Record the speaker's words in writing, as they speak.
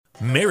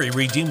Mary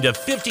redeemed a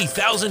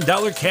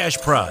 $50,000 cash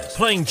prize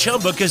playing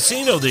Chumba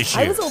Casino this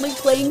year. I was only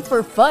playing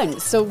for fun,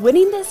 so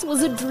winning this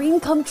was a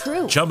dream come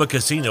true. Chumba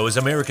Casino is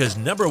America's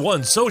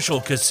 #1 social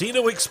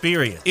casino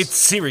experience. It's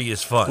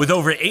serious fun. With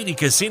over 80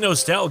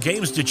 casino-style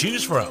games to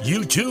choose from,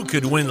 you too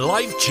could win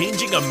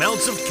life-changing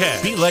amounts of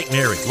cash. Be like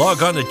Mary.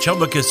 Log on to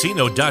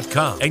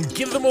ChumbaCasino.com and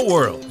give them a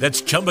whirl.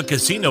 That's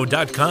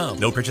ChumbaCasino.com.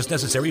 No purchase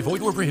necessary.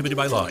 Void where prohibited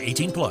by law.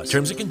 18+.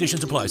 Terms and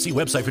conditions apply. See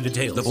website for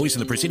details. The voice in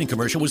the preceding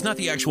commercial was not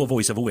the actual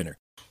voice of a winner.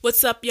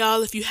 What's up,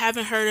 y'all? If you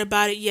haven't heard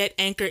about it yet,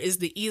 Anchor is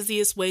the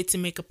easiest way to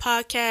make a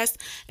podcast,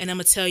 and I'm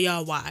going to tell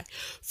y'all why.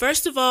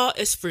 First of all,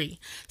 it's free.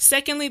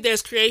 Secondly,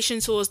 there's creation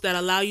tools that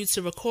allow you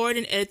to record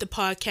and edit the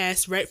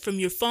podcast right from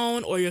your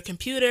phone or your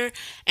computer.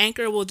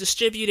 Anchor will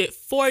distribute it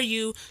for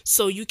you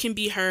so you can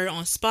be heard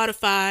on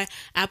Spotify,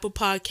 Apple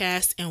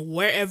Podcasts, and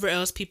wherever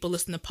else people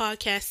listen to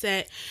podcasts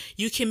at.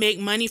 You can make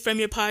money from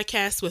your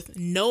podcast with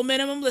no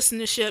minimum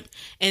listenership,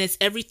 and it's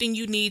everything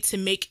you need to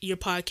make your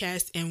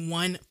podcast in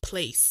one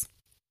place.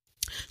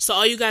 So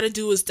all you got to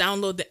do is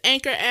download the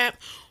Anchor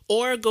app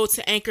or go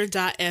to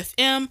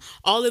anchor.fm.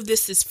 All of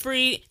this is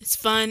free. It's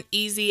fun,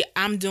 easy.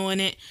 I'm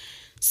doing it.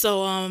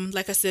 So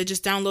like I said,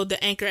 just download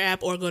the Anchor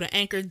app or go to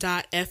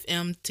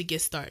anchor.fm to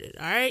get started.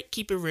 All right,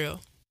 keep it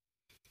real.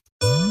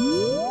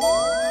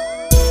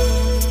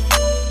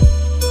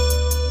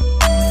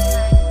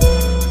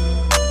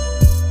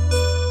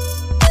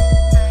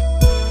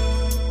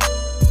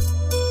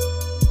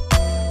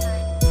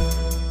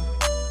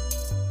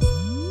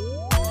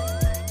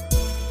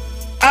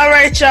 All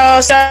right,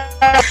 y'all. So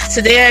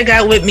today I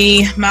got with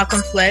me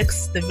Malcolm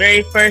Flex, the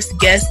very first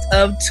guest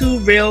of 2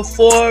 Real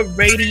 4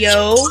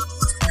 Radio.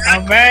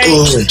 All right.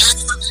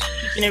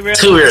 Keeping it real.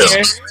 2 Real.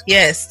 Here.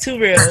 Yes, 2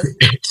 Real.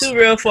 2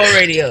 Real 4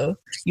 Radio.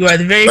 You are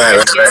the very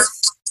first guest.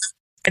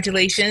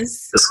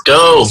 Congratulations. Let's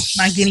go.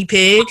 My guinea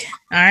pig.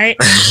 All right.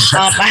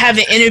 I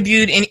haven't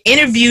interviewed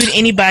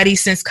anybody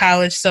since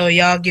college, so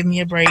y'all give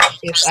me a break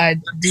if I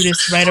do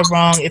this right or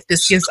wrong. If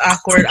this gets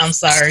awkward, I'm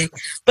sorry.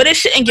 But it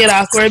shouldn't get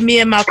awkward. Me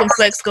and Malcolm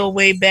Flex go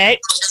way back.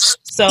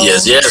 So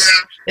yes.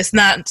 It's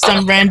not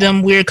some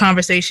random weird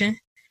conversation.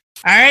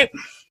 All right.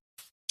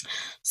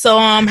 So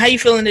how you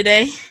feeling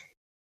today?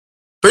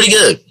 Pretty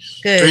good.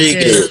 Pretty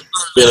good.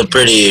 Been a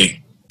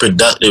pretty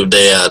productive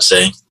day, I'd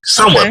say.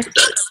 Somewhat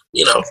productive.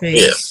 You know,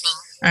 yeah.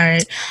 All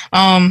right.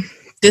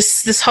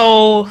 This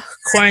whole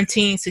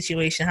quarantine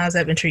situation, how's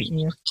that been treating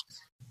you?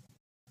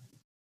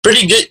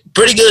 Pretty good.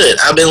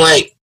 I've been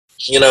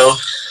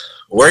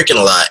working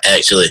a lot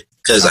actually,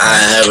 because I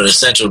have an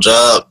essential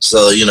job,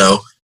 so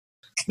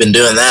been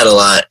doing that a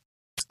lot.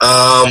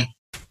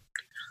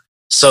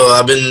 So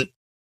I've been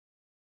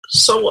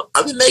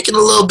making a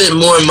little bit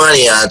more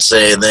money, I'd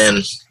say,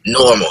 than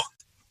normal.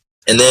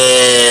 And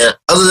then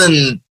other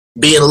than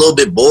being a little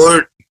bit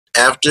bored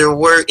after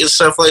work and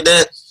stuff like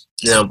that,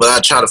 but I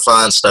try to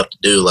find stuff to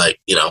do, like,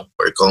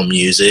 work on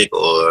music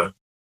or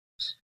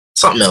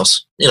something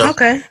else,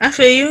 Okay, I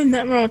feel you.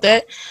 Nothing wrong with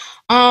that.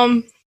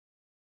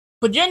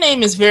 But your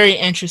name is very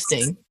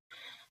interesting.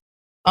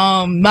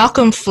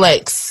 Malcolm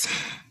Flex.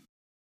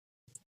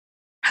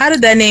 How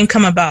did that name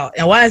come about?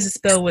 And why is it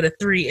spelled with a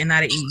 3 and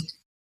not an E?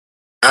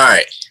 All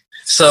right.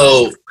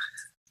 So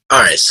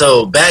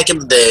back in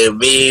the day,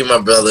 me, my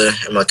brother,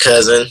 and my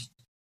cousin,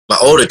 my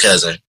older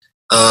cousin,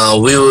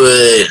 we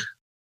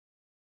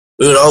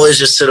would always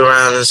just sit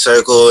around in a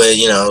circle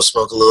and,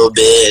 smoke a little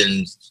bit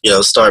and,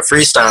 start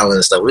freestyling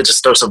and stuff. We'd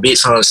just throw some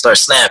beats on and start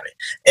snapping.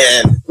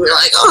 And we were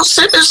like, oh,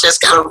 shit, this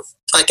just kind of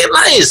fucking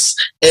nice.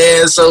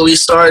 And so we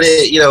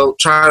started,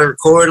 trying to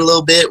record a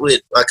little bit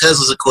with my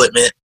cousin's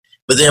equipment.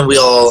 But then we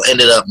all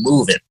ended up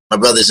moving. My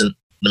brother's in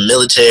the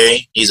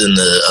military. He's in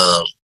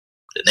the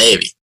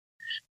Navy.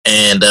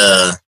 And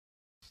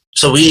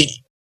so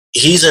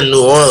he's in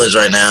New Orleans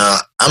right now.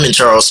 I'm in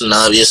Charleston,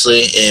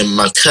 obviously, and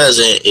my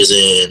cousin is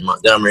in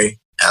Montgomery,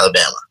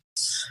 Alabama.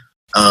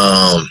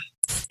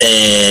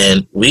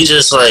 And we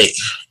just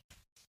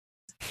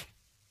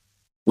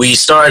we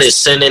started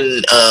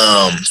sending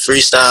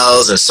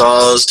freestyles and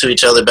songs to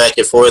each other back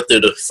and forth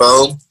through the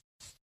phone.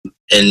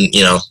 And,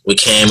 we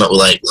came up with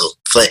little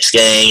Flex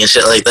Gang and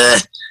shit like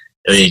that.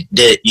 And we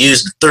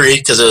used the 3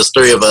 because it was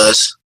 3 of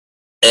us.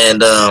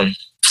 And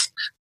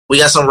we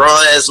got some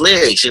raw ass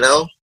lyrics,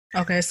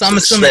 Okay, so I'm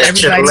assuming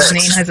everybody's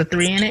name has a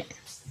 3 in it?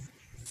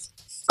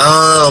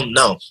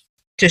 No.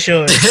 Just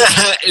yours.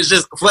 It's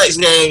just Flex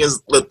Gang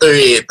is the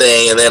 3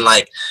 thing, and then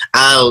I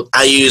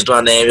used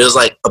my name. It was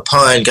like a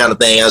pun kind of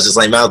thing. I was just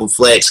like Malcolm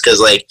Flex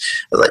because I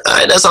was like, all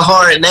right, that's a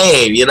hard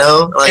name,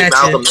 like gotcha.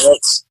 Malcolm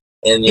X,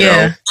 and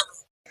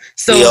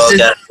so we all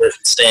got what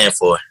it stand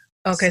for.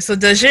 Okay, so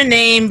does your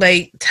name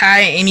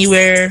tie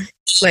anywhere,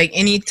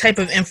 any type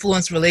of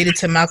influence related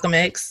to Malcolm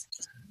X?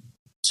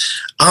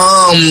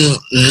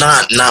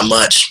 Not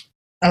much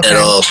at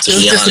all, to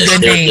be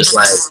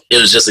honest.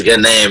 It was just a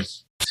good name.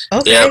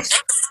 Okay. Yep.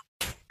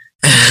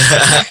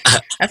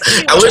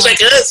 I wish I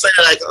could say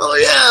oh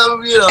yeah,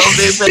 I'm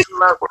big fan of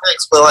Malcolm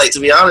X, but to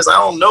be honest, I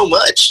don't know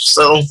much.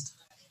 So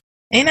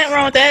ain't nothing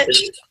wrong with that.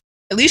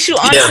 At least you're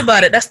honest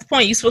about it. That's the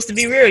point. You're supposed to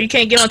be real. You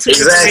can't get on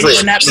Twitter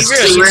and not be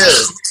real.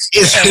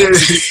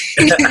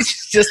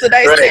 Just a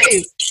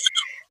nice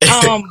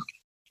name.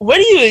 What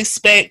do you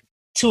expect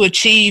to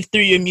achieve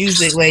through your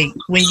music? Like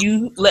when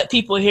you let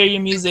people hear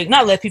your music,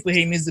 not let people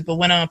hear your music, but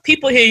when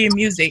people hear your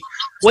music,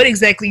 what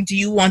exactly do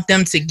you want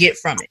them to get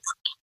from it?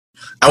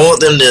 I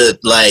want them to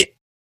like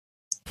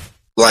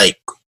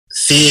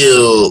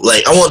feel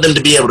like I want them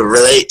to be able to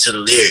relate to the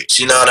lyrics.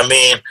 You know what I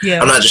mean? Yeah.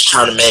 I'm not just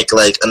trying to make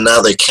like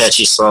another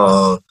catchy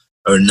song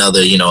or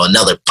another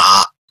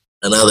pop,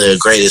 another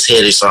greatest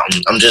hit or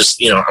something. I'm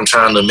just, I'm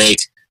trying to make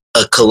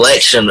a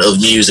collection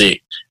of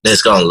music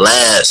that's gonna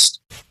last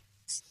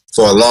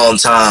for a long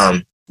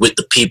time with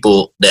the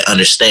people that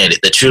understand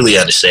it, that truly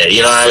understand it.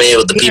 You know what I mean?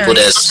 With the people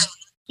that's,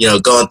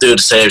 going through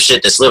the same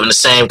shit, that's living the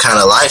same kind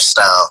of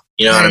lifestyle.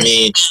 You know what I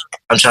mean?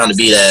 I'm trying to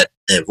be that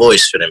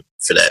voice for them,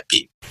 for that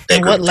people.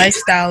 And what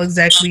lifestyle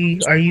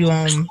exactly are you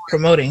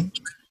promoting?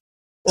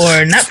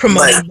 Or not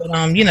promoting, but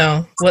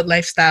what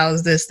lifestyle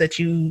is this that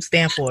you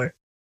stand for?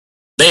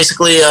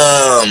 Basically,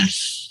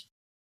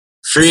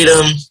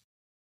 freedom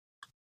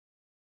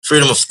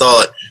of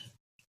thought.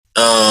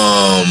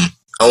 I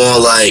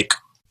want like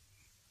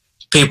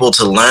people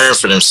to learn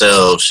for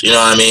themselves. You know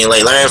what I mean?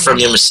 Like learn from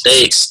your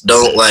mistakes.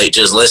 Don't like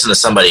just listen to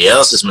somebody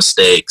else's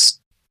mistakes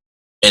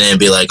and then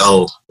be like,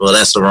 oh, well,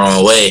 that's the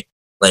wrong way.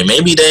 Like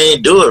maybe they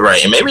ain't do it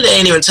right, and maybe they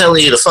ain't even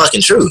telling you the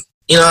fucking truth.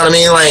 You know what I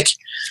mean? Like,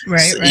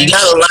 right. You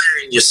gotta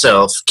learn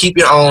yourself. Keep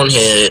your own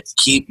head.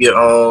 Keep your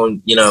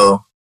own,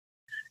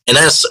 And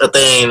that's a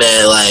thing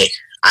that like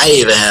I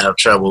even have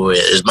trouble with.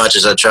 As much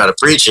as I try to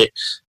preach it,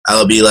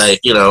 I'll be like,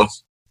 I'm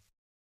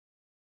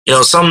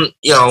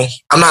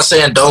not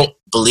saying don't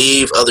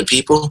believe other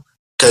people,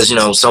 because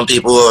some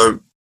people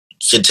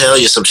can tell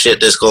you some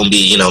shit that's gonna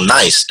be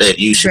nice that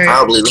you should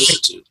probably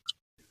listen to.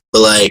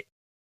 But like,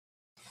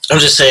 I'm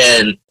just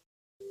saying,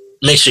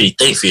 make sure you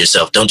think for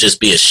yourself. Don't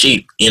just be a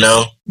sheep,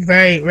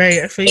 Right.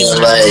 I feel you.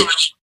 And like,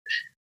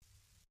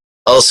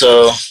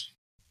 also,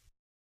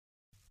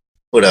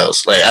 what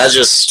else? Like,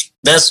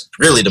 that's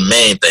really the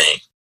main thing.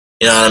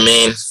 You know what I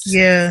mean?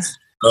 Yeah.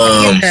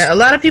 A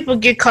lot of people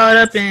get caught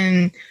up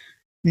in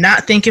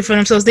not thinking for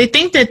themselves. They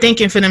think they're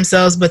thinking for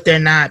themselves, but they're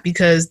not,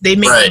 because they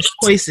make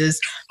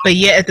choices. But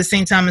yet at the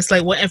same time, it's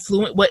like what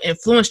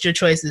influenced your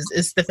choices?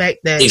 It's the fact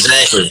that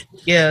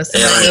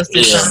somebody else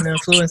did something to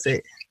influence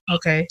it.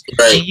 Okay.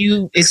 Right. And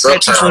you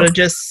expect people to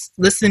just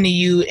listen to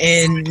you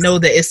and know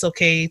that it's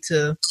okay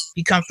to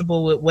be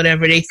comfortable with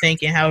whatever they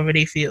think and however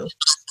they feel.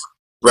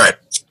 Right.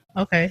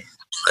 Okay.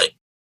 Like,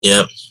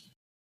 yeah.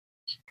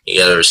 You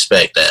gotta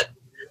respect that.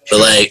 But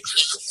like,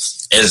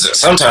 and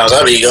sometimes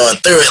I'll be going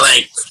through it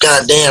like,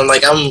 goddamn,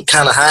 like I'm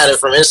kind of hiding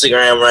from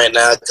Instagram right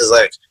now because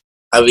like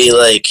I'll be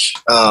like,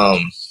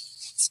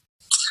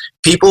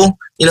 people,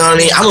 you know what I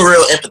mean? I'm a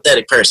real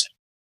empathetic person,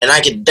 and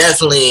I can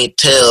definitely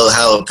tell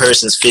how a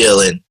person's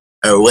feeling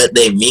or what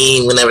they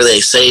mean whenever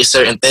they say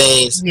certain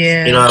things.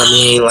 Yeah, you know what I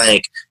mean?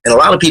 Like, and a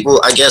lot of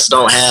people, I guess,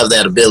 don't have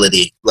that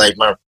ability. Like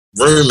my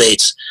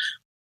roommates,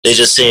 they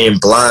just seem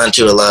blind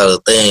to a lot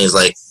of things.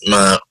 Like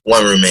my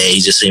one roommate, he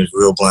just seems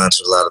real blind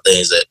to a lot of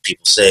things that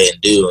people say and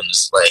do. And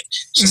it's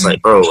just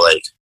like, bro,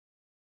 like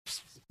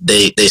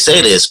they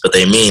say this, but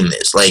they mean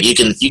this. Like you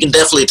can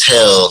definitely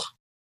tell,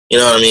 you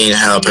know what I mean,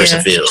 how a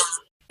person feels.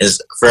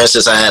 For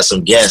instance, I had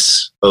some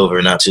guests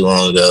over not too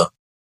long ago,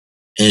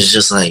 and it's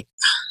just like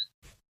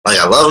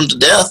I love them to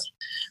death,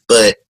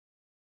 but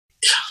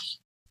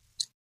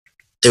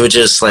they were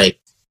just like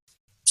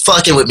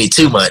fucking with me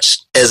too much.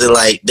 As in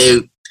like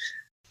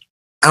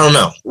I don't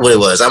know what it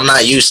was. I'm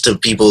not used to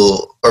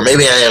people, or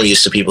maybe I am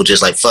used to people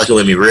just like fucking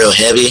with me real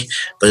heavy,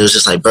 but it was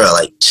just like, bro,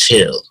 like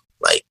chill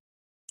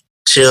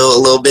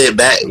a little bit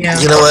back. Yeah.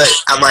 You know what?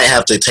 I might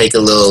have to take a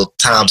little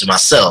time to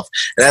myself.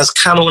 And that's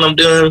kind of what I'm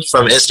doing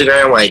from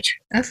Instagram. Like,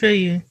 I feel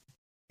you.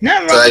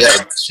 Nothing wrong with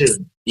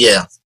that.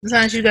 Yeah.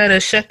 Sometimes you gotta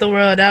shut the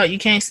world out. You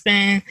can't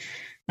spend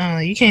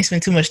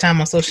too much time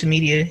on social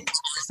media.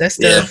 That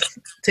stuff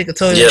take a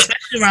toll,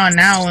 especially around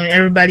now when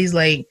everybody's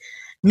like,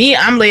 me,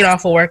 I'm laid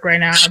off of work right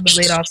now. I've been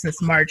laid off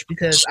since March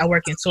because I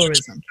work in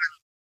tourism.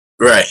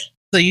 Right.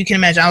 So you can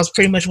imagine I was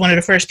pretty much one of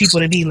the first people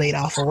to be laid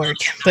off of work.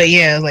 But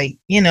yeah, like,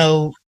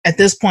 at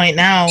this point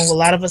now, a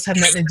lot of us have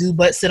nothing to do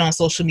but sit on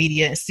social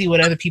media and see what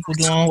other people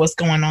doing, what's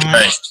going on.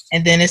 Right.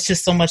 And then it's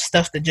just so much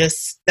stuff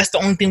that's the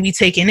only thing we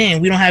taking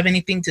in. We don't have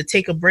anything to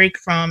take a break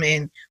from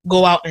and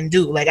go out and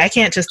do. Like, I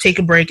can't just take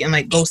a break and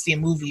like go see a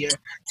movie or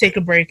take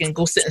a break and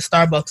go sit in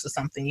Starbucks or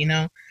something,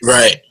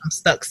 Right. I'm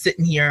stuck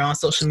sitting here on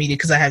social media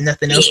because I have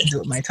nothing else to do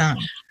with my time.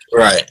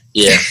 Right.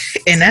 Yeah.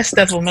 And that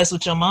stuff will mess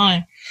with your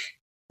mind.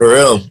 For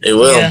real. It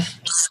will. Yeah.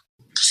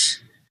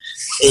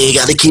 And you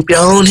got to keep your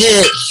own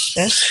head.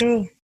 That's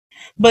true.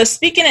 But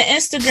speaking of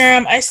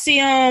Instagram, I see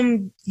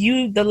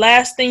the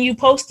last thing you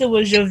posted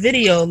was your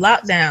video,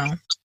 Lockdown.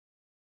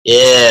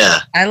 Yeah.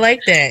 I like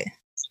that.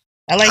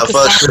 I like the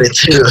song. It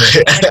too.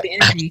 I like the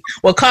energy.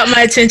 What caught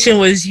my attention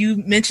was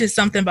you mentioned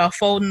something about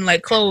folding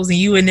like clothes and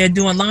you in there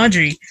doing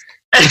laundry.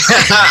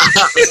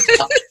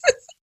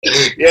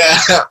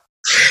 Yeah.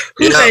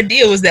 Whose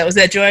idea was that? Was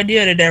that your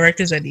idea or the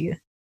director's idea?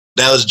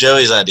 That was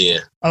Joey's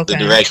idea. Okay. The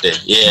director.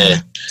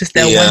 Yeah. Just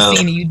that one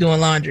scene of you doing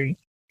laundry.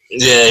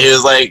 Yeah, he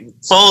was like,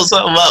 fold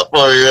something up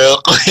for me real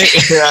quick.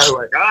 I was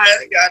like, all right,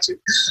 I got you.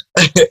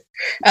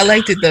 I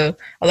liked it though.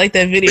 I liked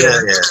that video.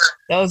 Yeah.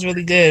 That was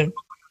really good.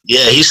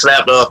 Yeah, he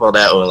slapped off on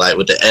that one, like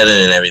with the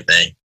editing and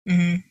everything.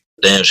 Mm-hmm.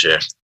 Damn sure.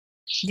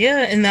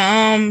 Yeah,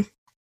 and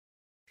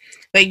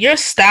like your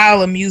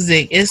style of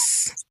music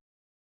is.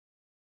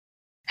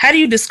 How do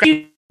you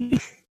describe?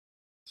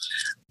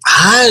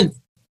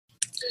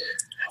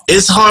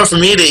 It's hard for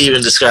me to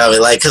even describe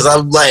it, like, cause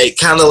I'm like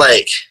kind of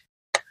like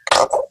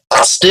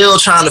still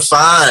trying to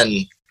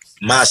find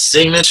my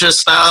signature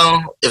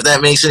style, if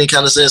that makes any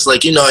kind of sense.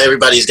 Like, you know,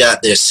 everybody's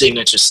got their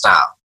signature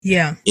style.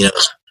 Yeah. You know,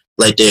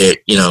 like they're,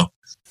 you know,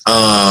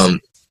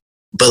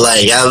 but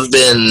like I've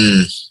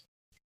been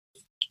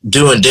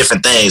doing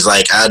different things.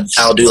 Like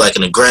I'll do like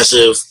an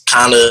aggressive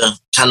kind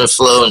of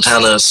flow and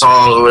kind of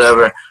song or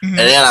whatever, and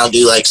then I'll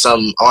do like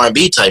some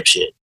R&B type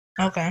shit.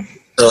 Okay.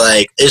 So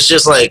like it's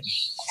just like,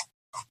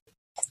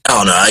 I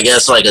don't know, I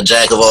guess like a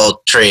jack of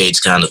all trades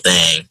kind of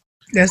thing.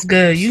 That's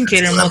good. You can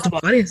cater to multiple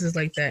audiences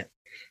like that.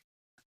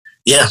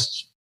 Yeah,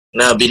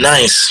 that'd be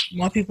nice. The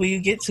more people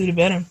you get to, the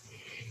better.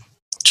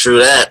 True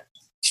that.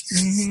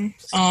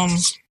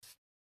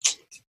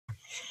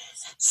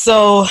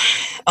 So,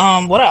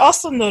 what I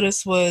also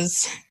noticed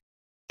was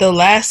the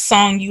last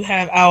song you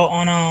have out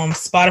on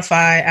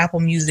Spotify, Apple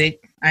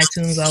Music,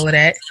 iTunes, all of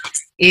that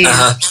is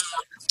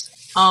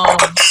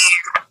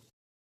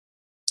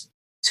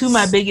To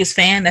My Biggest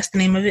Fan. That's the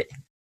name of it.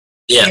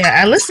 Yeah,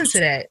 I listened to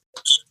that.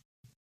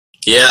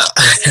 Yeah.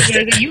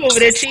 You over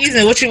there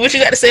cheesing. What you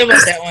got to say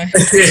about that one?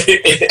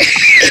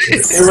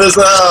 It was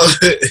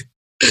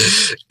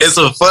it's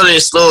a funny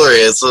story.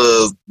 It's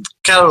a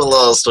kind of a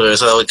long story,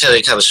 so I would cut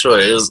it kind of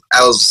short. I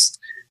was,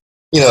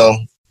 you know,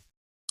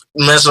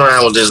 messing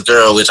around with this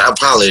girl, which I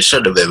probably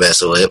shouldn't have been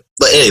messing with.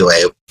 But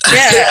anyway.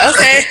 Yeah,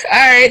 okay. All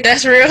right,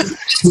 that's real.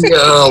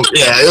 Yeah,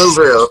 it was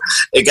real.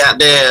 It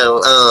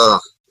goddamn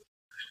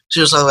she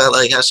was talking about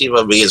like how she's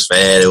my biggest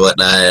fan and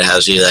whatnot, and how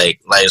she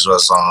like likes my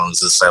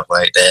songs and stuff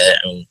like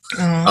that. And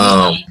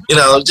you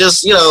know,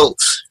 just, you know,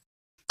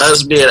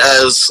 us being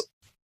us,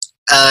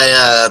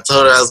 I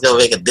told her I was gonna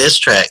make a diss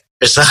track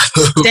or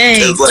something.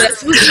 Dang, like,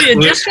 that's what you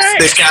did, diss track?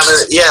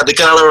 The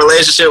kind of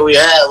relationship we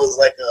had was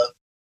like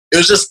it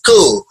was just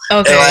cool.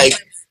 Okay. And like,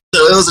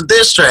 so it was a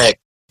diss track.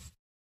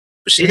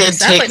 But she didn't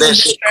take that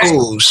shit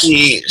cool.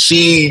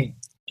 She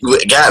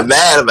got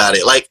mad about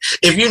it. Like,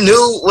 if you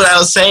knew what I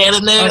was saying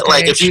in there,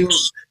 like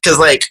because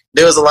like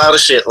there was a lot of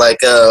shit like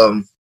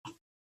that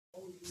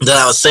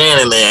I was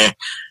saying in there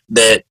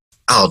that,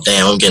 oh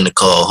damn, I'm getting a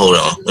call. Hold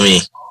on, let me.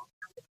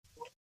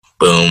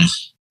 Boom.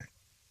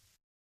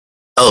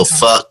 Oh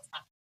fuck.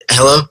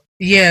 Hello?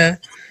 Yeah.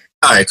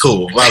 Alright,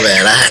 cool. My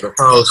bad. I had a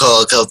phone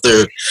call come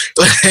through.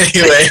 But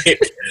anyway,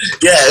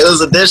 yeah, it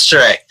was a diss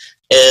track.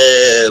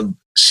 And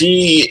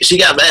she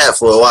got mad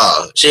for a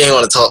while. She didn't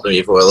want to talk to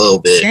me for a little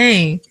bit.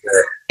 Dang.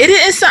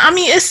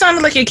 It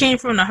sounded like it came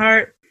from the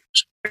heart.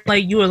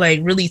 Like you were like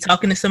really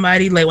talking to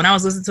somebody. Like when I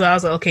was listening to it, I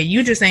was like, okay,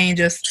 you just ain't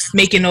just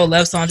making no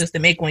love song just to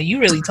make one. You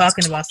really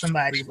talking about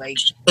somebody. Like,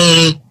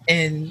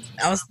 and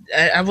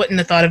I wouldn't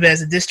have thought of it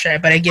as a diss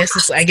track, but I guess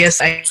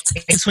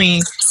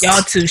between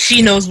y'all two,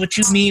 she knows what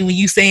you mean when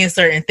you saying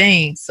certain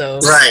things. So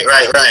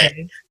right.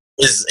 Okay.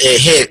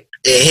 It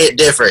hit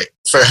different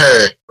for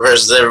her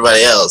versus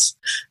everybody else,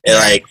 and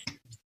like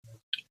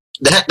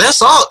that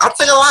song. I'm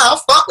thinking, I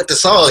fuck with the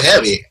song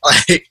heavy.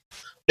 Like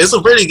it's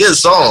a pretty good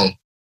song.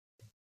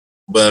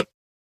 But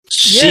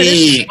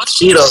she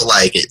don't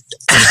like it.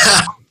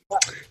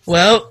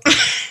 Well,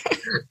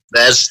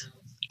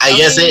 I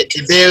guess it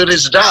did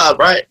its job,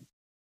 right?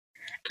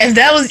 If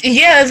that was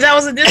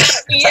a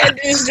diss, yeah, did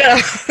its job.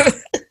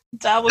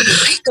 That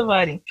was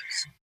somebody.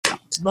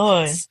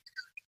 Lord.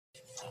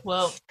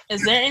 Well,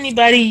 is there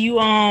anybody you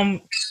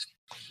No,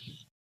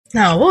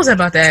 what was I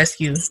about to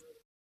ask you?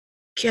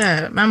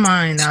 God, my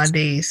mind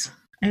nowadays.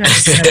 I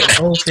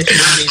got old fish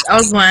nowadays. I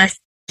was going to ask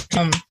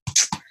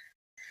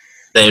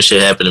same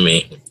shit happened to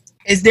me.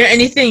 Is there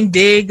anything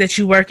big that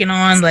you working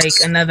on, like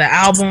another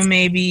album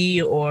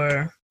maybe,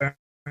 or?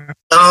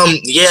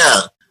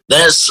 Yeah,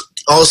 that's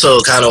also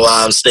kind of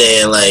why I'm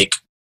staying like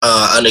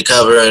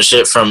undercover and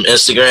shit from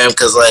Instagram,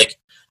 because like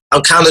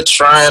I'm kind of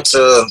trying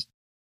to.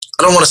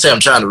 I don't want to say I'm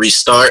trying to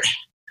restart,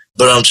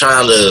 but I'm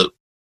trying to,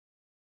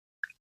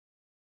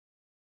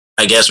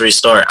 I guess,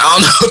 restart. I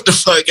don't know what the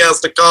fuck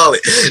else to call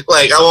it.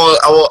 Like I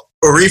want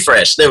a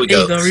refresh. There we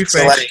go. Refresh.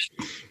 So, like,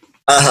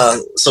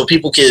 so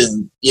people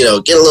can, you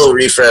know, get a little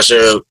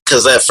refresher,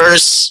 because that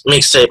first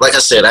mixtape, like I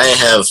said, I didn't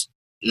have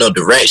no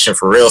direction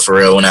for real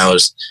when I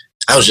was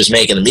just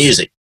making the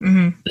music.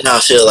 Now I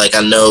feel like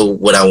I know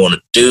what I want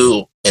to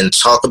do and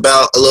talk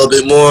about a little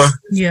bit more.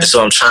 Yeah. And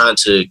so I'm trying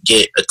to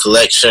get a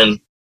collection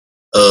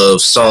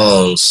of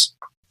songs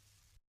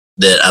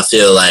that I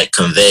feel like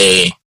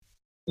convey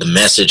the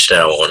message that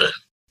I want to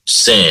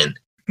send,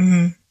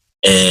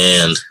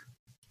 and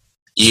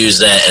use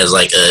that as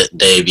like a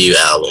debut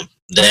album.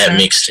 that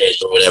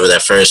mixtape or whatever.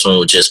 That first one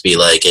would just be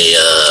like a,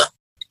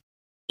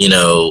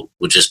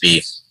 would just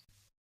be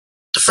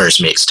the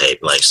first mixtape,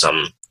 like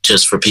something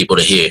just for people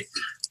to hear,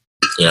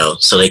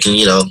 so they can,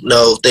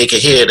 know they can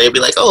hear. They'd be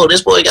like, oh,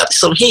 this boy got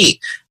some heat.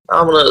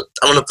 I'm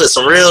gonna put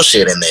some real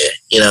shit in there.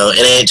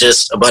 It ain't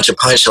just a bunch of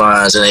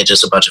punchlines. It ain't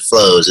just a bunch of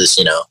flows. It's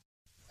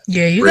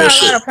Yeah, you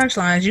got a lot of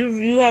punchlines.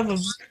 You have a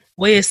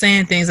way of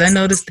saying things. I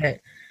noticed that.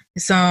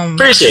 It's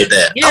appreciate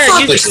that.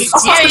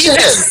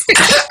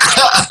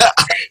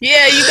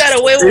 Yeah, you got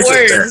a way with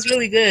words. It's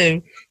really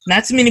good.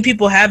 Not too many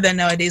people have that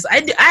nowadays.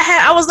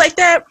 I was like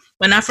that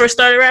when I first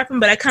started rapping,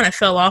 but I kind of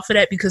fell off of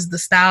that because the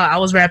style I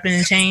was rapping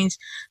and changed.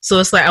 So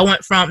it's like I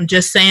went from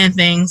just saying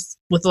things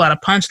with a lot of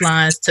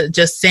punchlines to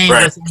just saying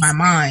what's in my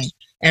mind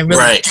and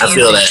really. Right, I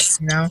feel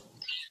that.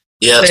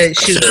 Yeah. But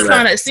shoot,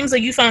 it seems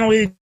like you found a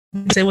way to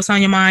say what's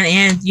on your mind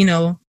and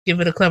give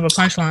it a clever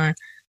punchline,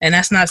 and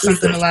that's not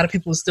something a lot of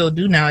people still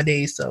do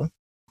nowadays. So.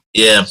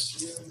 Yeah,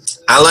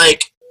 I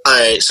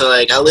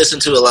listen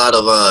to a lot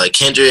of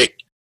Kendrick,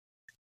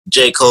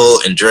 J.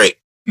 Cole, and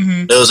Drake.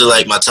 Mm-hmm. Those are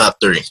like my top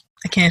 3.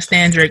 I can't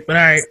stand Drake, but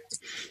all right.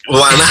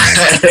 Why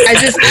not?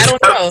 I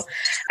don't know.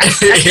 I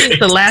think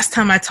the last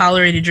time I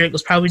tolerated Drake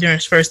was probably during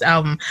his first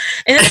album.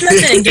 And it's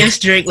nothing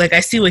against Drake. Like, I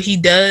see what he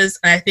does,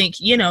 and I think,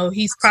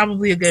 he's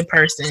probably a good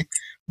person.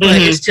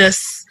 But it's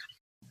just...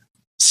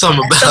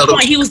 Something about some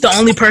point, he was the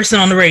only person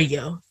on the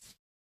radio.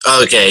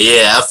 Okay,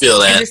 yeah, I feel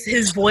that.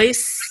 His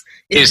voice...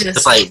 It's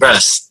just like,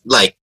 bruh,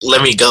 like,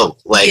 let me go.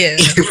 Like, yeah.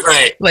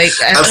 Right. Like,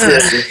 I feel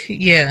you.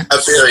 Yeah. I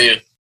feel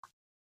you.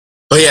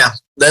 But yeah,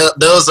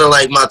 those are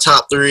like my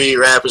top 3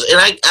 rappers. And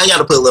I got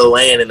to put Lil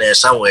Wayne in there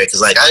somewhere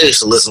because, like, I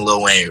used to listen to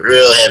Lil Wayne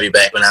real heavy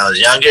back when I was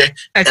younger.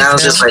 And I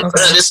was just like,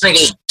 bro, this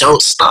nigga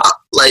don't stop.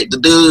 Like, the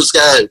dude's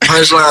got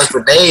punchlines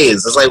for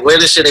days. It's like, where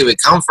does shit even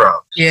come from?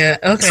 Yeah,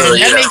 okay. So,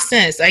 that makes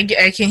sense. I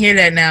can hear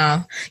that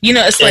now.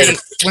 It's like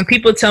when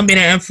people tell me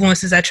their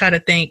influences, I try to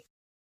think,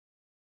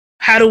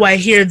 how do I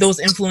hear those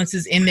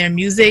influences in their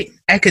music?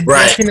 I could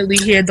definitely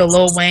hear the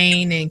Lil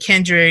Wayne and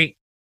Kendrick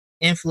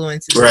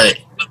influences. Right.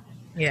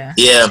 Yeah.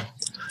 Yeah.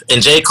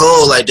 And J.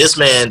 Cole, like, this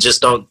man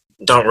just don't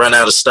run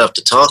out of stuff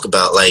to talk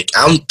about. Like,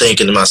 I'm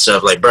thinking to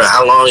myself, like, bro,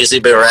 how long has he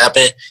been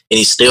rapping? And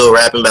he's still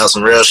rapping about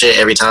some real shit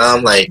every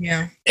time? Like,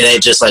 it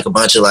ain't just like a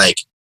bunch of like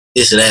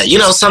this and that.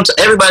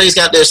 Everybody's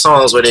got their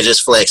songs where they're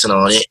just flexing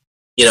on it.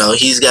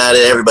 He's got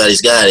it,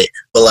 everybody's got it.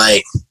 But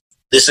like,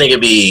 this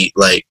nigga be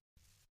like,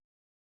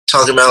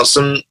 talking about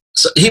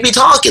he be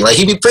talking, like,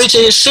 he be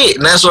preaching his shit,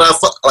 and that's what I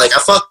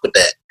fuck with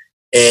that.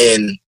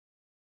 And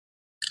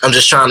I'm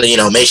just trying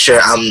to, make sure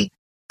I'm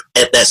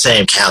at that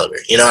same caliber.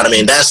 You know what I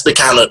mean? That's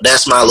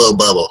my little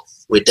bubble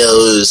with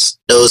those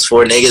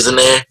 4 niggas in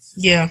there.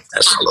 Yeah.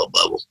 That's my little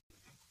bubble.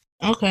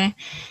 Okay.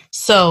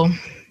 So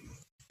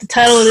the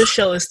title of this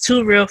show is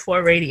Too Real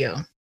for Radio.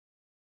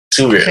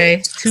 Too real.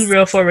 Okay, Too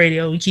Real for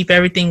Radio. We keep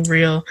everything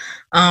real.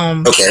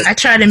 Okay. I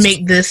try to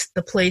make this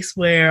the place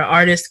where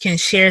artists can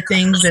share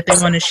things that they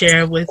want to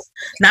share with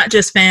not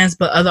just fans,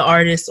 but other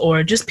artists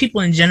or just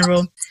people in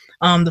general.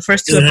 The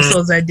first 2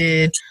 episodes I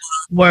did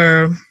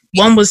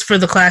one was for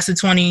the class of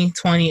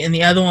 2020, and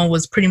the other one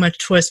was pretty much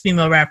towards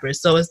female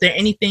rappers. So is there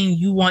anything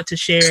you want to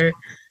share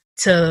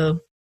to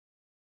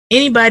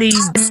anybody,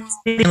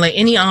 like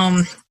any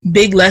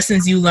big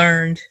lessons you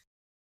learned?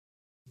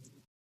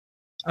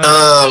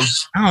 I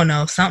don't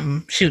know,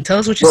 something. Shoot, tell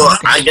us what you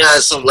think. I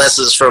got some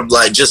lessons from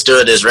like just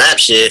doing this rap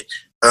shit.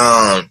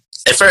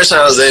 At first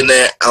I was in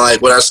there,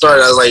 when I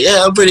started, I was like,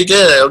 yeah, I'm pretty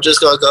good. I'm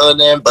just gonna go in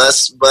there and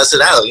bust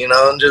it out,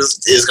 and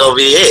just it's gonna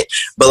be it.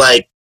 But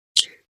like,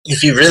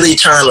 if you're really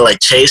trying to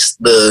like chase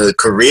the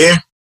career,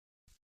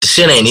 the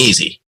shit ain't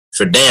easy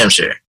for damn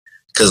sure.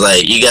 Cause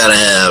like you gotta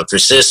have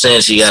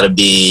persistence. You gotta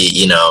be,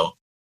 you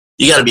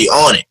gotta be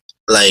on it.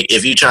 Like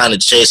if you're trying to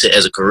chase it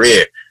as a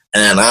career,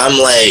 and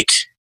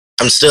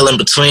I'm still in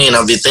between.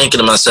 I'll be thinking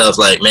to myself,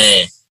 like,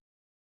 man,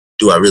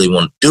 do I really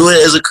want to do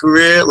it as a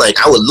career? Like,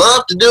 I would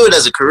love to do it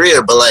as a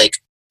career, but like,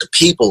 the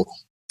people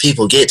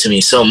get to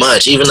me so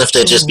much, even if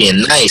they're just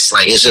being nice.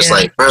 Like, it's just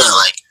like, bro,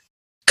 like,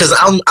 cause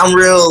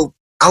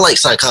I like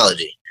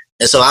psychology.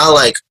 And so I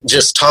like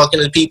just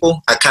talking to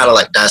people. I kind of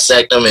like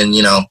dissect them and,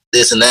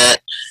 this and that.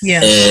 Yeah.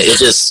 And it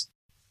just,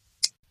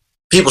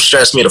 people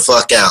stress me the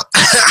fuck out.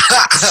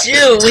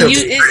 Dude,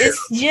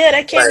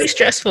 that can be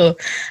stressful.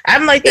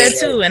 I'm like that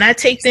too, and I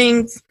take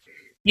things.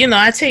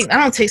 I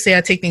don't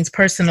take things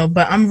personal,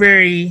 but I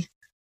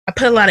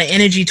put a lot of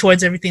energy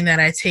towards everything that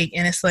I take,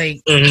 and it's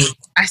like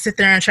I sit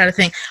there and try to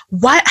think,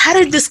 how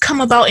did this come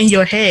about in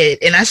your head?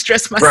 And I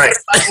stress myself. Right.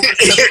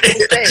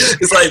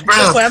 It's like, bro,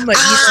 I'm like,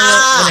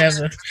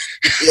 whatever.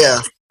 Yeah,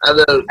 I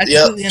know. I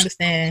completely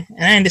understand,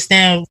 and I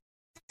understand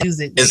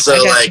music. And so, I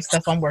got like, some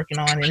stuff I'm working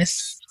on, and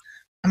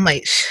I'm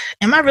like,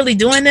 am I really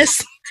doing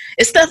this?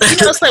 It's stuff,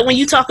 it's like when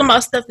you talking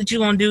about stuff that you're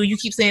going to do, you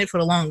keep saying it for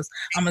the longest.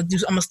 I'm going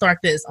to start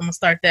this. I'm going to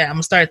start that. I'm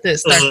going to start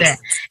this, start that.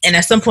 And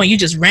at some point you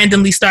just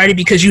randomly started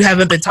because you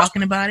haven't been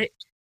talking about it.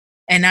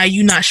 And now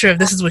you're not sure if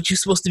this is what you're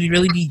supposed to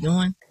really be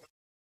doing.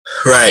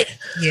 Right.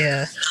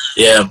 Yeah.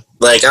 Yeah.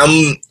 Like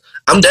I'm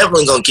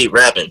definitely going to keep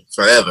rapping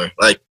forever.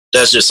 Like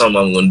that's just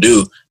something I'm gonna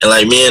do. And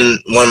like me and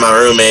one of my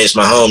roommates,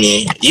 my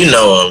homie, you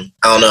know him.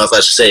 I don't know if I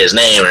should say his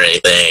name or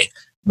anything,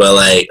 but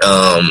like,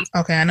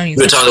 okay, I know you.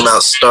 We were talking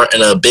about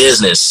starting a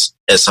business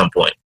at some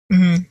point,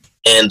 and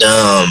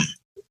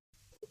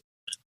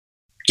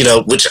you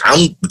know, which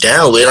I'm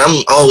down with.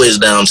 I'm always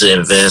down to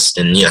invest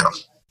and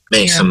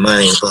make some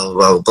money, blah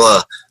blah blah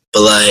blah.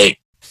 But like,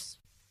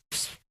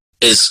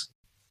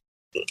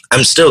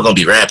 I'm still gonna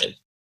be rapping.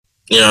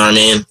 You know what I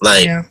mean?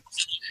 Like,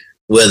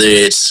 whether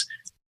it's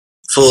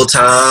full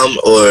time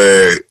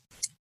or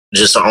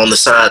just on the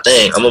side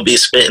thing, I'm gonna be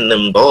spitting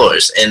them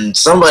bars, and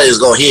somebody's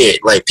gonna hear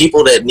it. Like,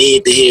 people that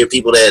need to hear,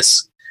 people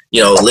that's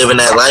living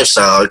that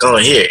lifestyle are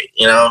gonna hear it.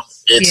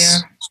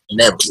 It's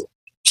inevitable.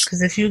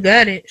 Because if you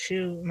got it,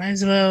 shoot, might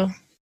as well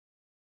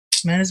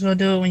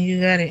do it when you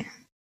got it.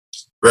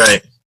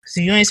 Right. So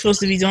you ain't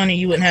supposed to be doing it,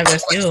 you wouldn't have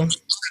that skill.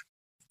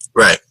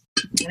 Right.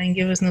 They ain't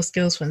give us no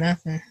skills for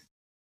nothing.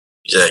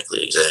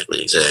 Exactly.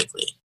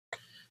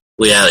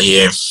 We out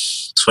here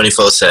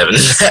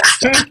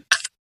 24/7.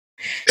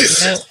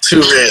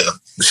 Too real.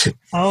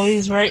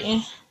 Always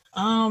writing.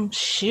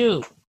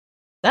 Shoot.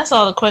 That's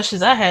all the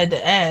questions I had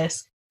to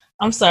ask.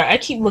 I'm sorry, I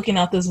keep looking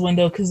out this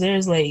window because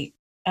there's like,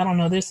 I don't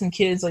know, there's some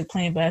kids like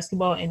playing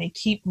basketball and they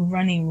keep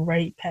running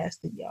right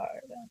past the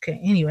yard. Okay,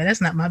 anyway,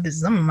 that's not my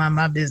business. I'm gonna mind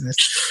my business.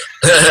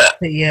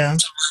 But yeah,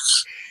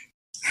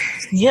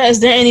 is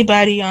there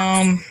anybody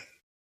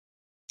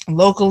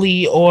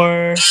locally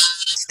or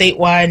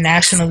statewide,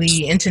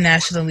 nationally,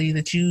 internationally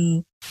that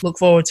you look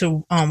forward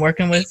to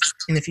working with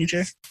in the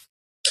future?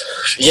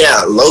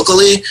 Yeah,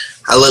 locally,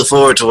 I look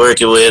forward to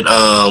working with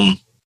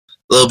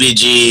Lil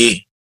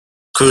BG,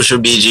 Crucial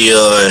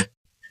BGR,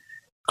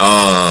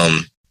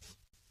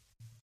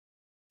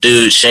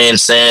 dude Shane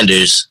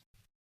Sanders.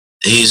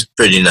 He's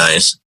pretty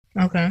nice.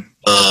 Okay.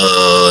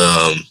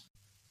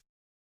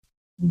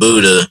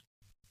 Buddha,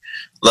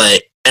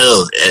 like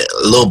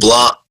Lil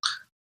Block.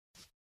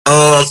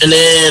 And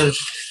then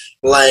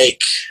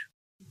like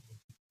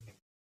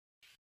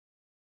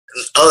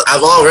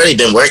I've already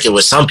been working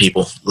with some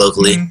people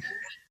locally. Mm-hmm.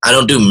 I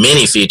don't do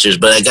many features,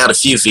 but I got a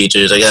few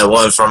features. I got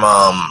one from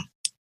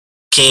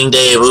King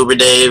Dave, Uber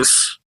Dave.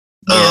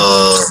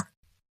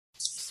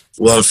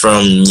 One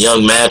from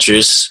Young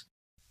Mattress.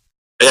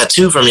 I got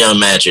two from Young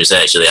Mattress,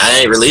 actually. I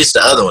ain't released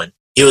the other one.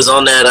 He was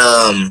on that,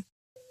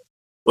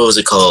 what was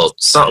it called?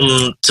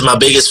 Something to My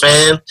Biggest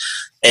Fan.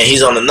 And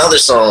he's on another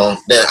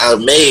song that I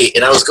made,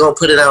 and I was going to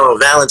put it out on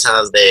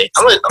Valentine's Day.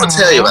 I'm gonna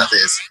tell you about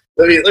this.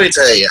 Let me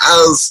tell you. I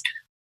was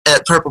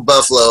at Purple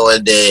Buffalo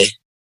one day,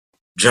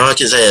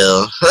 drunk as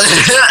hell.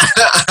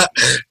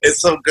 And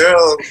some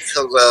girl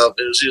comes up,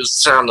 and she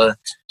was trying to,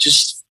 she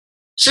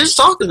was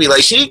talking to me.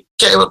 Like, she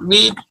came up to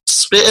me,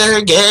 spitting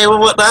her game and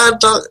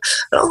whatnot. But,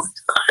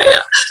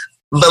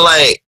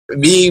 like,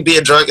 me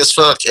being drunk as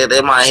fuck, and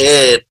in my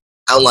head,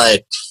 I'm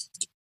like,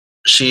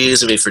 she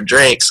used me for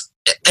drinks.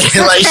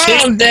 And like,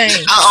 I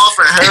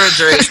offered her a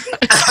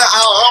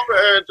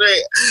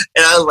drink.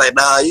 And I was like,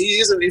 nah, you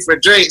using me for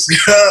drinks,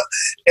 girl.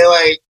 And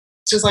like,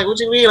 she's like, what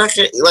you mean? I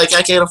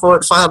can't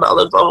afford $5, blah,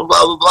 blah, blah,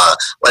 blah, blah.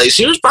 Like,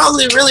 she was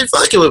probably really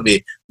fucking with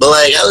me. But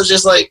like, I was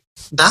just like,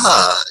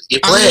 nah, you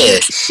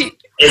playing.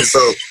 And so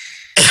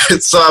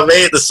I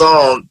made the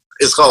song.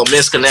 It's called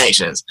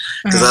Misconnections.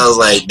 Because I was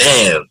like,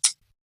 damn,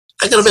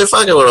 I could have been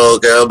fucking with an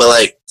old girl, but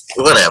like,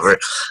 whatever.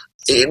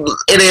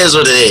 It is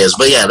what it is.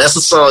 But yeah, that's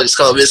the song. It's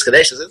called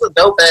Misconnections. It's a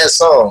dope ass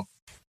song.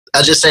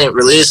 I just ain't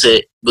release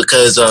it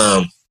because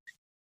I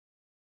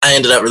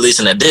ended up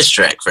releasing a diss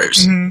track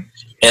first. Mm-hmm.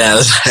 And I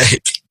was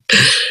like,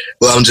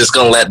 well, I'm just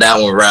gonna let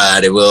that one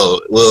ride, and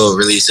we'll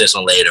release this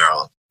one later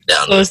on.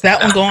 So is that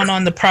one going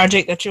on the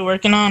project that you're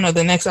working on, or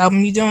the next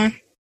album you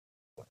doing?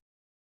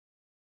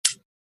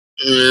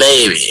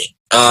 Maybe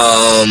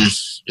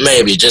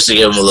just to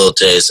give them a little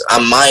taste. I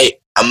might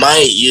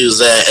use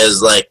that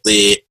as like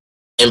the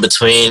in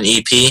between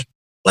EP,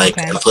 like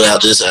I put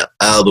out this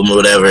album or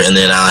whatever, and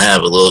then I'll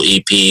have a little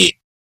EP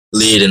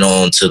leading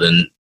on to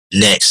the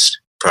next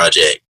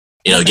project.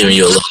 Giving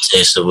you a little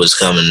taste of what's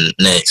coming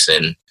next,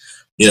 and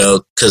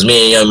because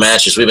me and Young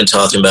Mattress, we've been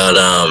talking about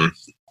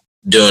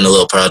doing a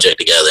little project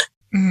together.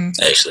 Mm-hmm.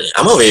 Actually,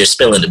 I'm over here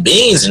spilling the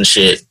beans and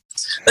shit.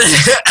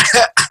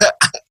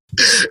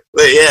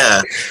 But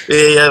yeah,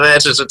 me and Young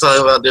Mattress are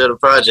talking about doing a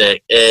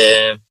project,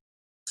 and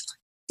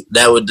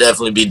that would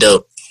definitely be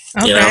dope.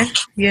 Okay.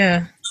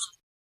 Yeah.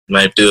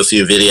 Might do a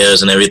few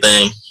videos and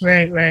everything.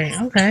 Right.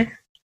 Okay.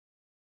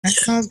 That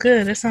sounds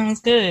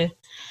good.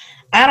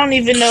 I don't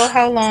even know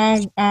how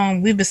long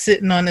we've been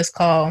sitting on this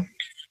call.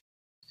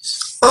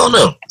 Oh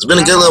no, it's been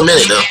a good little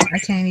minute though. I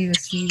can't even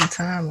see the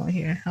time on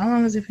here. How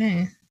long has it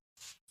been?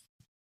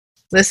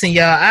 Listen,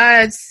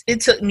 y'all, it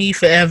took me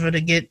forever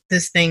to get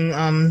this thing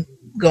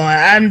going.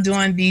 I'm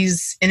doing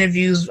these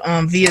interviews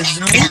via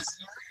Zoom.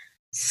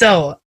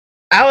 So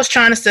I was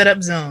trying to set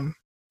up Zoom.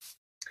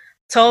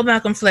 Told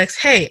Malcolm Flex,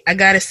 hey, I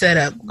got it set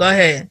up. Go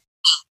ahead.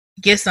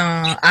 Gets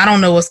on. I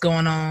don't know what's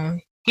going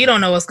on. He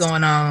don't know what's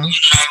going on.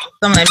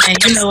 So I'm like, man,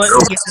 you know what?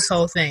 Get this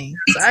whole thing.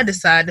 So I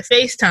decided to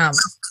FaceTime him.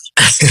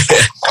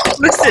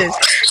 Listen,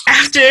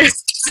 after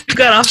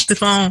got off the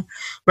phone,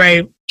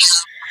 right?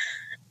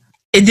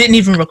 It didn't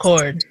even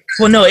record.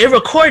 Well, no, it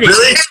recorded.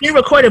 Really? It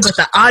recorded, but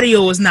the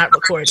audio was not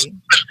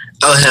recording.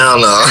 Oh, hell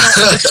no. I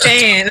don't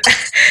understand.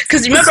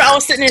 Because remember, I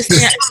was sitting there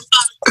saying,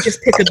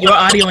 just pick up your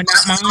audio and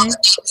not mine.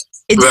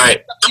 It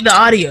didn't see the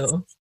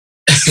audio.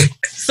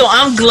 So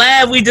I'm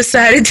glad we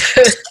decided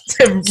to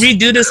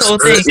redo this whole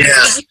thing.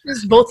 Yeah. It's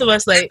just both of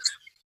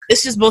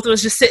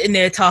us just sitting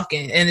there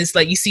talking, and it's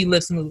like you see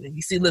lips moving.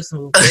 There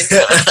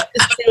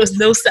was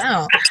no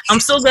sound. I'm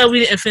so glad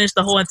we didn't finish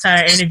the whole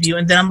entire interview,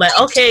 and then I'm like,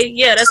 okay,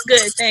 yeah, that's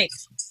good,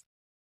 thanks.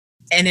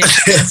 And then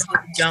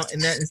jump,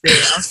 and nothing's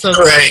there. I'm so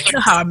glad. You know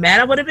how mad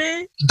I would have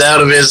been? That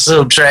would have been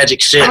some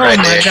tragic shit right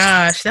there. Oh my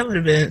gosh, that would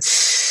have been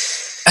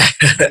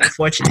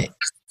unfortunate.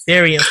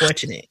 Very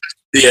unfortunate.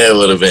 Yeah, it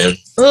would have been.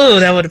 Oh,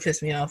 that would have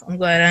pissed me off. I'm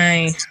glad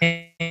I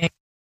ain't.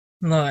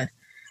 Lord.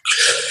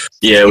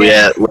 Yeah, we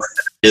had to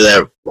do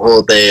that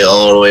whole thing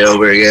all the way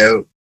over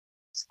again.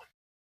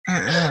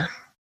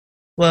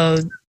 Well,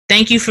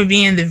 thank you for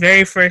being the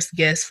very first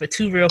guest for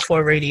 2 Real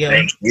 4 Radio.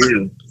 Thank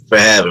you for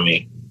having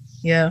me.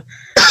 Yeah.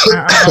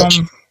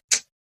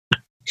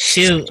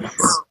 Shoot.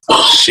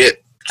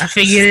 Shit. I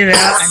figured it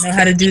out. I know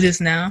how to do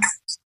this now.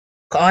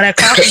 All that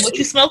coffee. What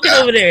you smoking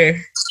over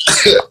there?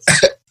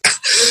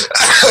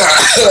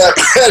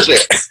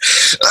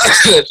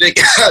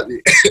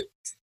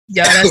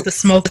 Y'all, that's the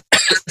smoke.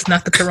 It's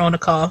not the Corona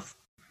cough.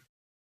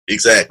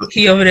 Exactly.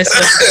 He over there.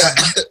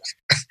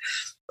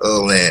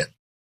 Oh man,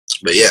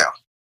 but yeah,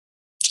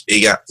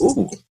 he got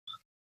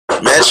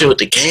matching with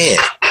the can.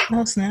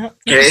 Oh snap!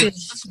 Okay.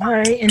 All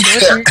right,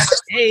 endorsement.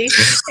 Hey.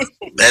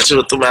 Matching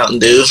with the Mountain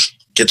Dew.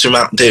 Get your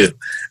Mountain Dew.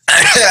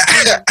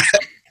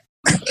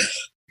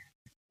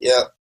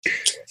 Yeah.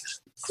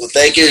 Well,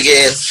 thank you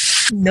again.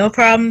 No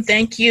problem.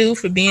 Thank you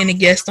for being a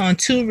guest on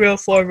 2 Real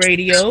 4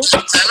 Radio.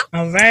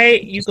 All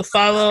right. You can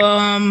follow,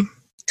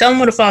 tell them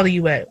where to follow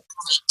you at.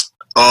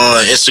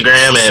 On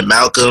Instagram at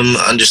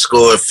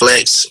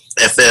Malcolm_Flex,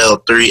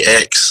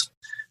 FL3X.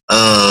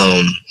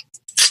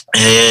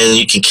 And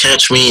you can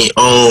catch me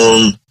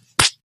on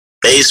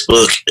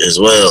Facebook as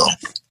well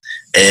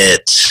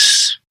at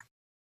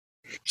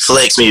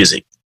Flex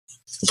Music.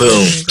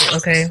 Boom.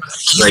 Okay.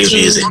 Flex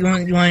Music. You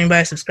want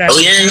anybody to subscribe? Oh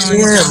yeah,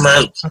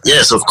 man. Okay.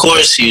 Yes, of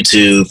course.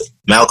 YouTube,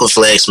 Malcolm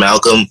Flex,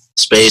 Malcolm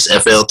space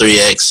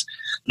FL3X.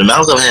 The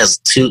Malcolm has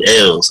 2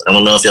 L's. I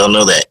don't know if y'all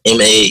know that.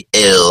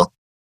 MALCOLM.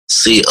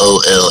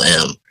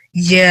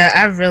 Yeah,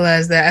 I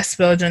realized that. I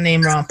spelled your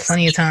name wrong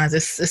plenty of times.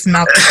 It's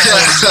Malcolm.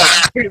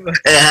 It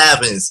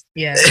happens.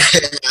 Yeah.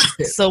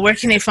 So where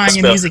can they find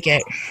your music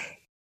at?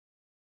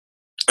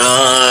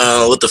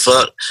 What the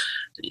fuck?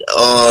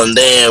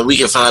 Then we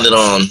can find it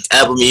on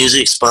Apple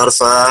Music,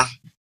 Spotify,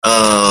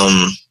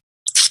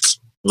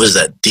 what is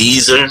that,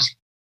 Deezer,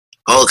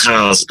 all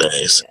kinds of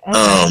things.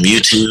 Okay.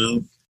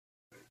 YouTube,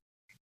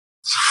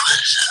 what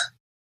is that?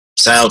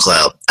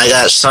 SoundCloud. I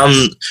got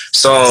some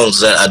songs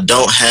that I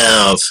don't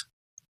have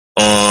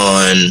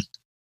on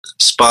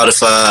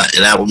Spotify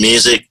and Apple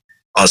Music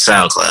on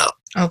SoundCloud.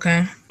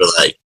 Okay. For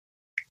like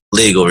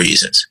legal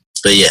reasons.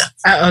 But yeah.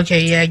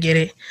 Okay, yeah, I get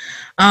it.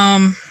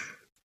 Let's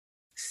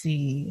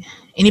see.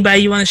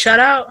 Anybody you want to shout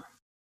out?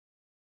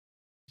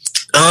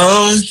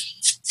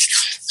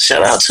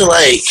 Shout out to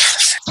like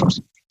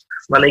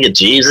my nigga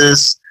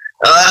Jesus.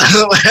 Hey,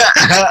 you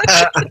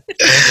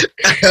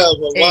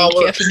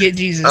can't forget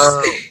Jesus.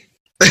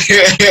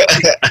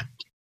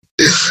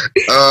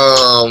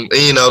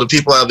 You know, the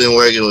people I've been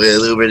working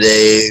with, Uber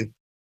Dave,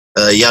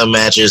 Young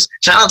Matches.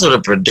 Shout out to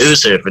the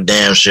producer for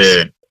damn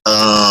sure.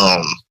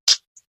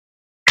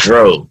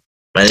 Dro.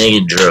 My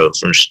nigga Dro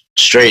from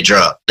Straight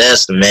Drop.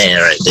 That's the man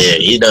right there.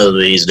 He knows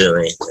what he's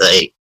doing.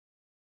 Like,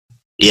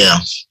 yeah.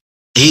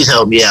 He's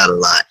helped me out a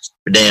lot.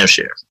 For damn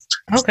sure.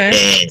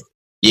 Okay. And,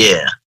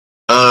 yeah.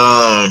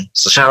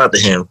 So shout out to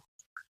him.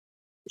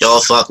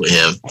 Y'all fuck with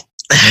him.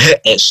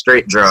 At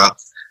Straight Drop.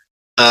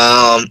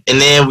 And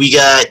then we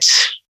got,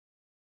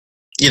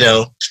 you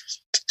know,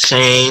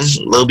 Shane,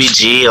 Lil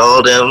BG,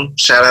 all them.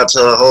 Shout out to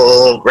the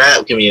whole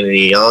rap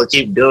community. Y'all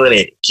keep doing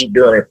it. Keep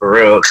doing it for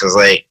real. Because,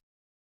 like,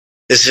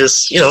 it's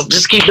just, you know,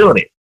 just keep doing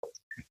it.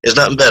 There's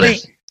nothing better.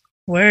 Right.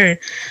 Word.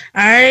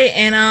 All right.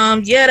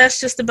 And, yeah,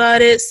 that's just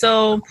about it.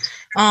 So,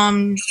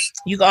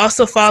 you can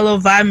also follow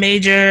Vibe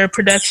Major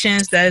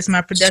Productions. That is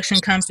my production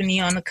company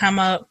on the come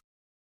up.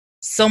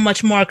 So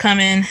much more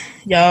coming.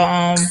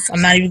 Y'all,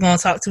 I'm not even going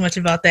to talk too much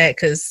about that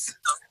because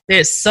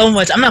there's so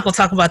much. I'm not going to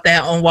talk about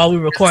that on while we're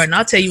recording.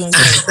 I'll tell you when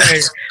we're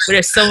recording. But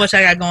there's so much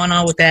I got going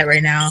on with that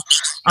right now.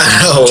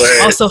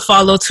 Also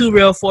follow 2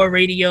 Real 4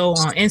 Radio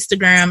on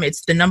Instagram.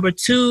 It's the number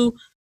 2.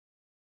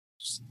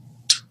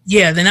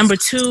 Yeah, the number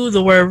 2,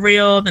 the word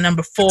real, the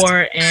number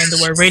 4, and the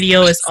word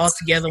radio is all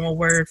together one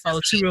word.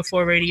 Follow 2 Real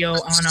 4 Radio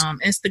on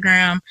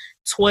Instagram,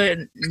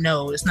 Twitter.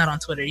 No, it's not on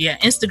Twitter. Yeah,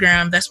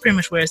 Instagram. That's pretty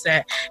much where it's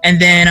at. And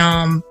then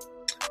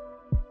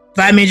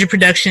Vibe Major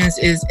Productions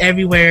is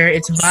everywhere.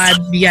 It's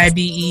Vibe,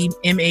 VIBE,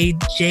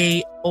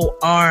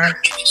 MAJOR,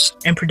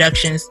 and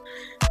Productions.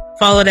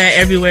 Follow that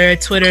everywhere.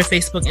 Twitter,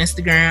 Facebook,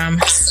 Instagram,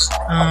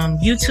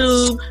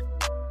 YouTube,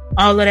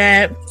 all of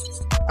that.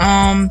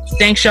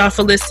 Thanks y'all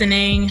for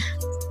listening.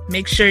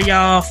 Make sure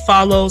y'all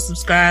follow,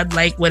 subscribe,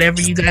 like,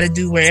 whatever you gotta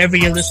do wherever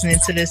you're listening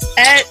to this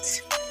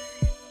at.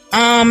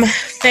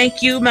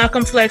 Thank you,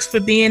 Malcolm Flex, for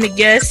being a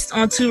guest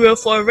on 2 Real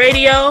 4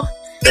 Radio.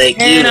 Thank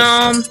you.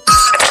 And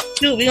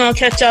we're gonna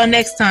catch y'all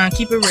next time.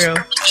 Keep it real.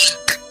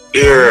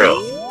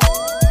 Girl.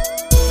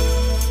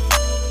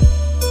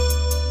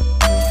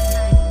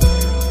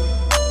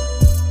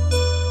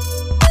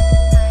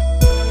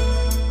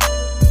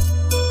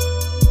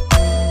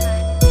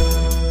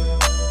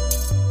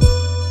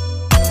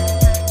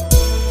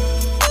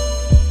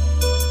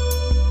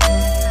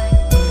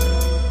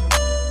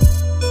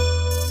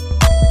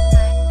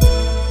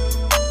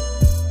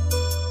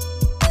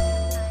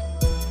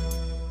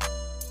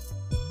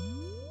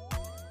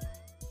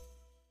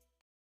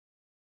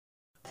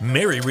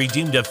 Mary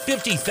redeemed a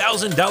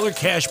 $50,000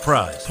 cash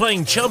prize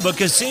playing Chumba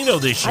Casino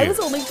this year. I was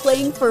only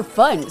playing for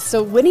fun,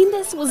 so winning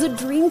this was a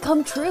dream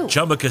come true.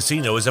 Chumba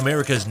Casino is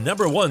America's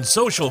 #1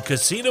 social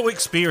casino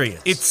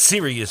experience. It's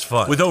serious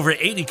fun. With over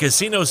 80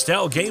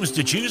 casino-style games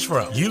to choose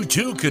from, you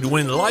too could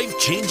win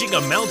life-changing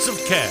amounts of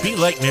cash. Be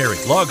like Mary.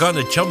 Log on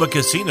to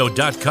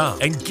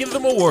ChumbaCasino.com and give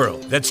them a whirl.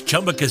 That's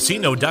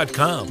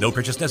ChumbaCasino.com. No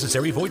purchase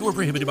necessary. Void where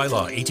prohibited by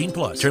law.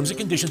 18+. Terms and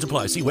conditions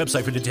apply. See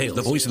website for details.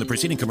 The voice in the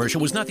preceding commercial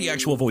was not the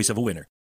actual voice of a winner.